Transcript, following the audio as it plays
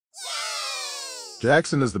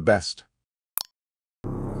Jackson is the best.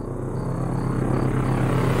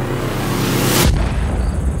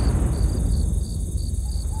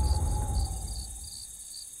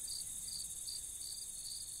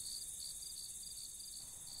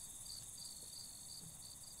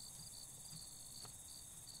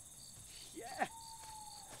 Yeah.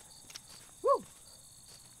 Woo.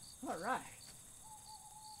 All right.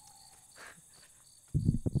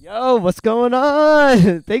 Yo, what's going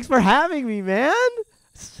on? Thanks for having me, man.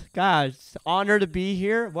 Gosh, honor to be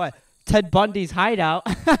here. What? Ted Bundy's hideout.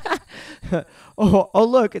 Oh,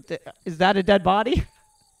 look. Is that a dead body?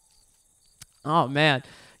 Oh, man.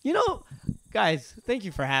 You know, guys, thank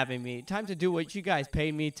you for having me. Time to do what you guys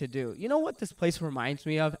paid me to do. You know what this place reminds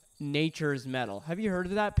me of? Nature's Metal. Have you heard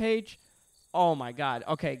of that page? Oh, my God.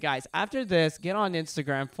 Okay, guys, after this, get on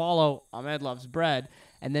Instagram, follow Ahmed Loves Bread,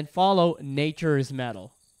 and then follow Nature's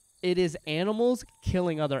Metal. It is animals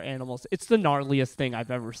killing other animals. It's the gnarliest thing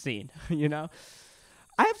I've ever seen, you know?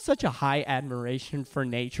 I have such a high admiration for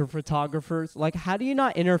nature photographers. Like, how do you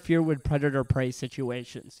not interfere with predator-prey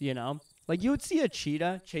situations, you know? Like, you would see a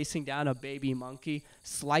cheetah chasing down a baby monkey,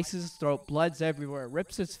 slices his throat, blood's everywhere,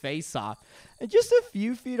 rips his face off. And just a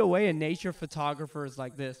few feet away, a nature photographer is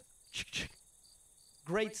like this.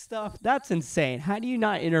 Great stuff. That's insane. How do you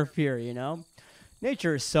not interfere, you know?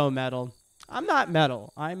 Nature is so metal. I'm not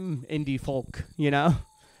metal. I'm indie folk, you know?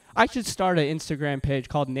 I should start an Instagram page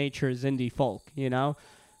called Nature's Indie Folk, you know?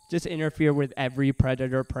 Just interfere with every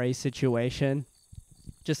predator-prey situation.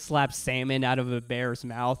 Just slap salmon out of a bear's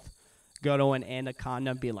mouth. Go to an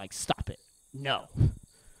anaconda and be like, stop it. No.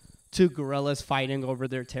 Two gorillas fighting over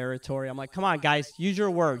their territory. I'm like, come on, guys. Use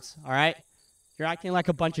your words, all right? You're acting like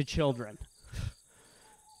a bunch of children.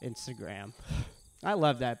 Instagram. I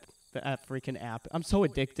love that freaking app. I'm so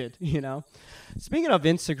addicted, you know? Speaking of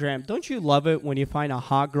Instagram, don't you love it when you find a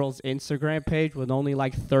hot girl's Instagram page with only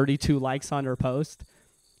like 32 likes on her post?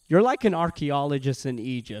 You're like an archaeologist in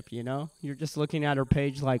Egypt, you know? You're just looking at her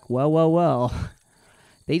page like, well.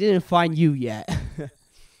 They didn't find you yet.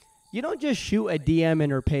 You don't just shoot a DM in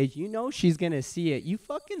her page. You know she's going to see it. You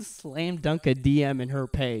fucking slam dunk a DM in her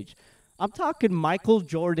page. I'm talking Michael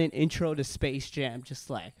Jordan intro to Space Jam. Just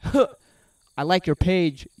like, I like your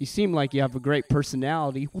page. You seem like you have a great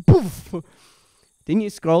personality. Poof. Then you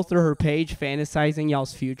scroll through her page, fantasizing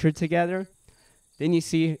y'all's future together. Then you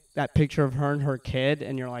see that picture of her and her kid,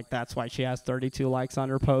 and you're like, that's why she has 32 likes on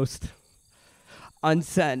her post.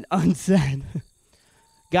 Unsend.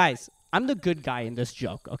 Guys, I'm the good guy in this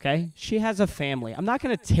joke, okay? She has a family. I'm not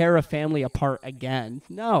going to tear a family apart again.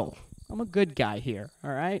 No, I'm a good guy here,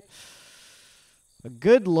 all right? A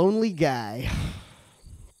good, lonely guy.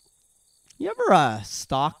 You ever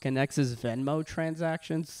stalk an ex's Venmo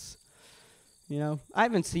transactions? You know, I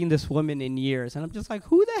haven't seen this woman in years, and I'm just like,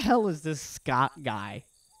 who the hell is this Scott guy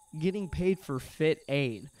getting paid for fit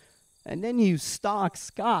aid? And then you stalk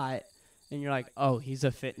Scott, and you're like, oh, he's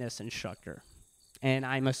a fitness instructor, and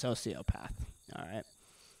I'm a sociopath, all right?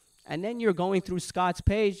 And then you're going through Scott's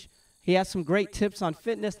page. He has some great tips on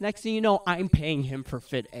fitness. Next thing you know, I'm paying him for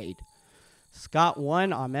fit aid. Scott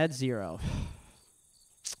 1, Ahmed 0.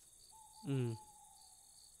 You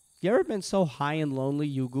ever been so high and lonely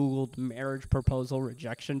you Googled marriage proposal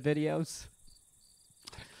rejection videos?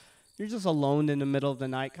 You're just alone in the middle of the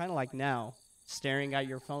night, kind of like now, staring at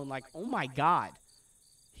your phone like, oh my God,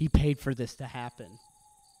 he paid for this to happen.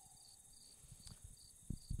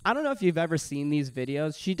 I don't know if you've ever seen these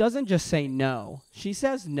videos. She doesn't just say no. She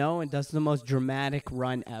says no and does the most dramatic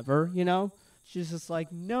run ever, you know? She's just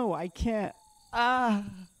like, no, I can't.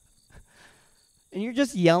 And you're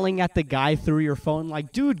just yelling at the guy through your phone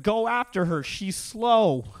like, dude, go after her. She's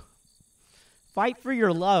slow. Fight for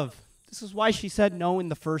your love. This is why she said no in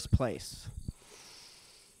the first place.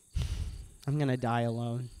 I'm going to die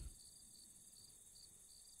alone.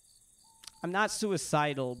 I'm not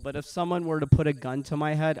suicidal, but if someone were to put a gun to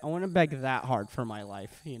my head, I wouldn't beg that hard for my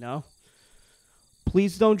life, you know?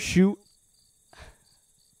 Please don't shoot.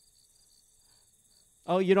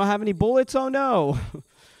 Oh, you don't have any bullets? Oh, no.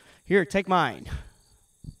 Here, take mine.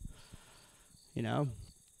 You know?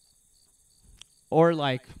 Or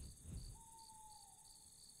like,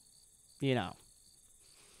 you know,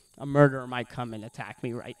 a murderer might come and attack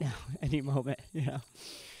me right now, any moment, you know?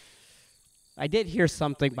 I did hear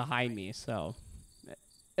something behind me, so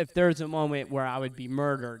if there's a moment where I would be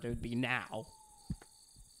murdered, it would be now.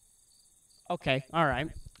 Okay, all right.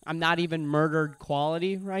 I'm not even murdered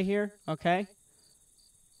quality right here, okay?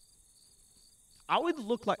 I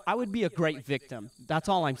would be a great victim. That's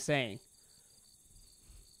all I'm saying.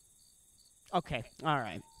 Okay, all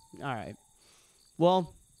right.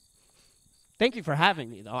 Well, Thank you for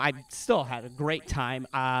having me, though. I still had a great time.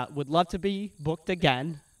 Would love to be booked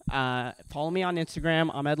again. Follow me on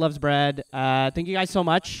Instagram, Ahmed Loves Bread. Thank you guys so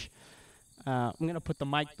much. I'm going to put the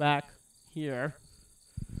mic back here.